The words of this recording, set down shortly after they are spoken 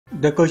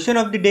The question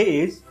of the day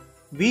is,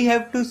 we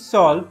have to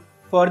solve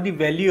for the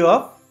value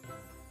of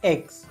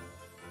x,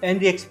 and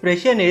the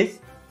expression is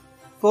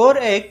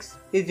 4x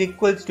is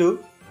equals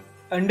to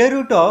under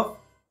root of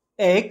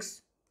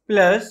x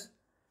plus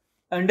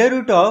under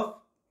root of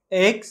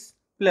x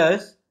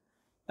plus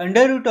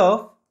under root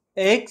of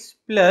x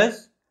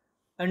plus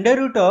under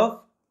root of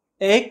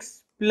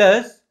x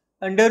plus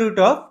under root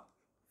of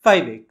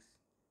 5x.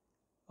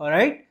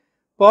 Alright,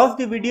 pause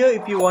the video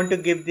if you want to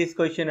give this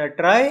question a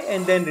try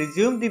and then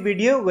resume the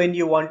video when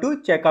you want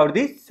to check out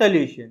the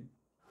solution.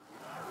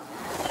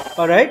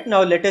 Alright,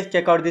 now let us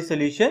check out the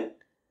solution.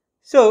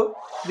 So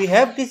we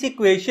have this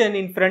equation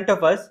in front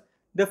of us.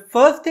 The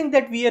first thing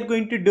that we are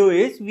going to do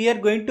is we are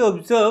going to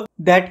observe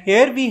that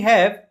here we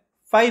have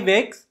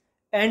 5x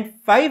and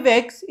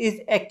 5x is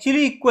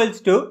actually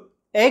equals to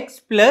x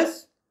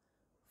plus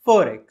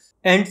 4x.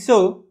 And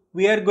so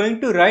we are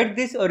going to write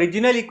this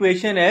original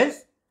equation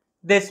as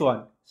this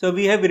one. So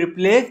we have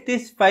replaced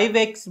this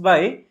 5x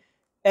by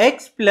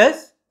x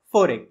plus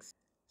 4x.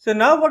 So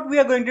now what we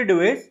are going to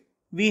do is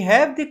we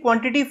have the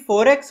quantity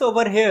 4x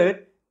over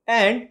here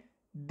and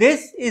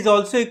this is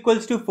also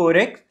equals to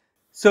 4x.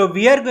 So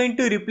we are going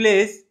to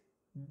replace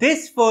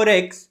this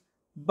 4x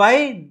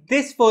by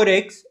this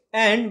 4x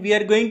and we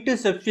are going to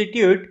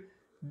substitute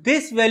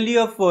this value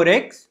of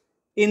 4x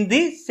in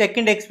the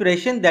second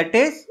expression, that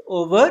is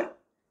over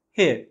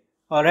here.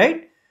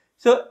 Alright.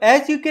 So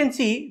as you can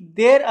see,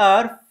 there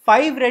are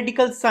 5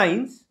 radical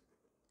signs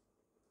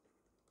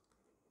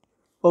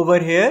over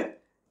here,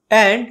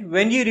 and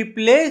when you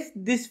replace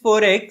this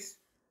 4x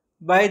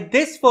by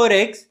this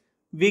 4x,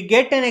 we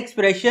get an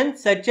expression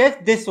such as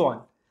this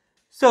one.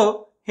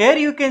 So here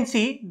you can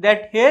see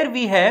that here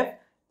we have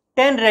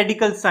 10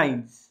 radical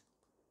signs.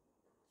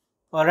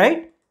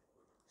 Alright.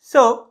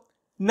 So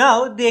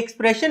now the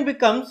expression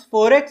becomes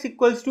 4x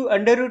equals to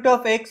under root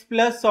of x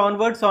plus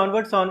onwards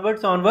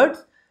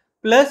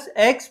plus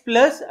x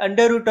plus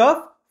under root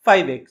of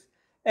 5x.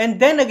 And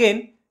then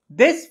again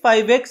this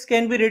 5x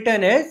can be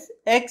written as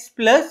x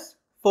plus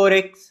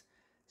 4x.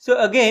 So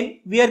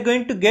again we are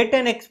going to get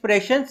an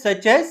expression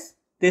such as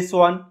this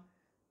one.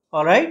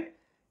 Alright.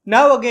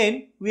 Now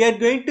again we are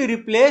going to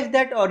replace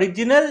that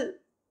original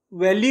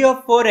value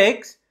of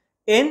 4x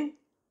in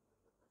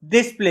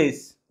this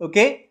place.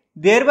 Okay.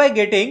 Thereby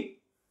getting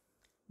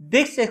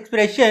this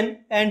expression,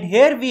 and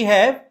here we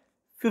have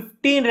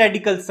 15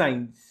 radical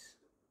signs.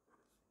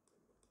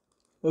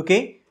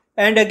 Okay.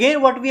 And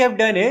again what we have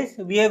done is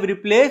we have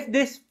replaced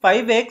this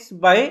 5x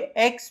by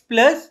x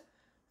plus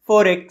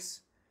 4x.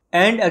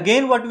 And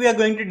again what we are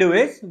going to do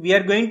is we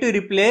are going to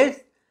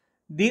replace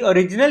the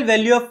original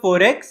value of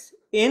 4x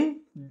in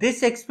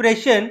this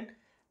expression,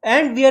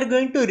 and we are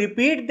going to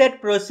repeat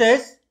that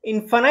process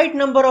infinite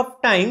number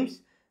of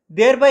times,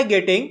 thereby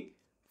getting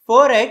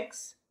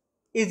 4x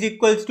is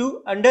equals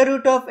to under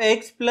root of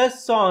x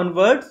plus so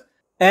onwards,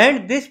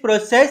 and this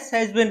process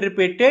has been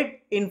repeated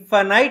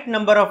infinite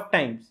number of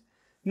times.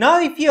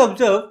 Now if you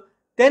observe,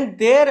 then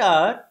there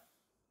are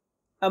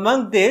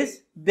among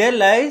this there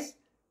lies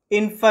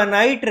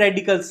infinite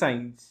radical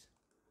signs.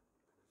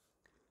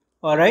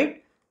 Alright.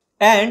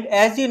 And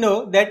as you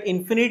know that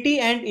infinity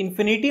and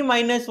infinity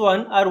minus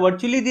 1 are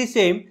virtually the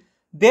same,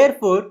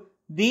 therefore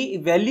the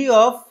value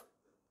of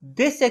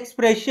this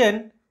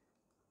expression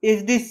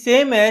is the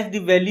same as the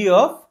value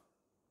of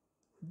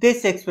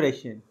this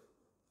expression.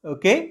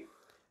 Okay.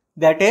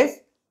 That is,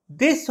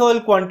 this whole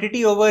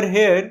quantity over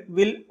here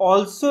will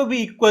also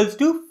be equals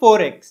to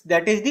 4x.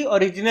 That is the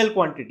original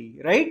quantity,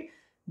 right?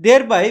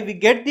 Thereby we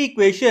get the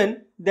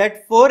equation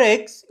that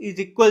 4x is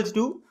equals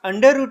to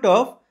under root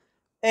of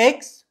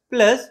x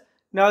plus,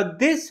 now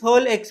this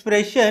whole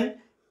expression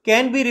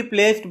can be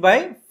replaced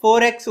by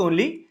 4x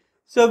only.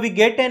 So we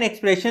get an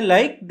expression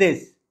like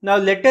this. Now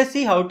let us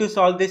see how to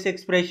solve this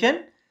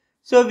expression.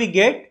 So we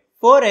get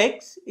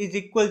 4x is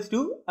equals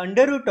to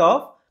under root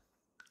of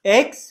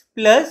x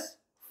plus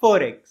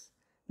 4x.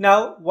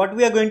 Now what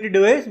we are going to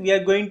do is we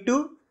are going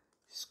to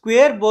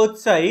square both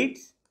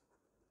sides,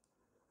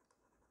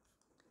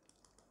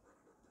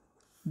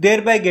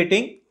 thereby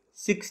getting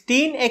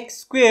 16x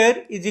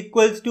square is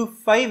equals to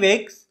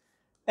 5x,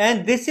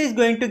 and this is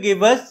going to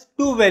give us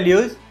two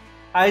values,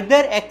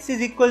 either x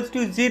is equals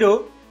to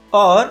 0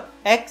 or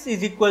x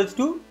is equals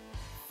to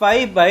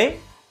 5 by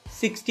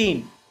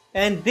 16.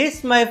 And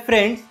this, my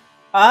friends,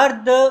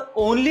 are the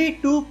only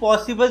two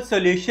possible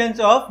solutions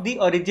of the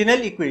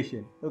original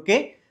equation.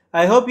 Okay.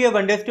 I hope you have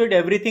understood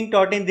everything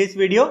taught in this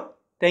video.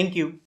 Thank you.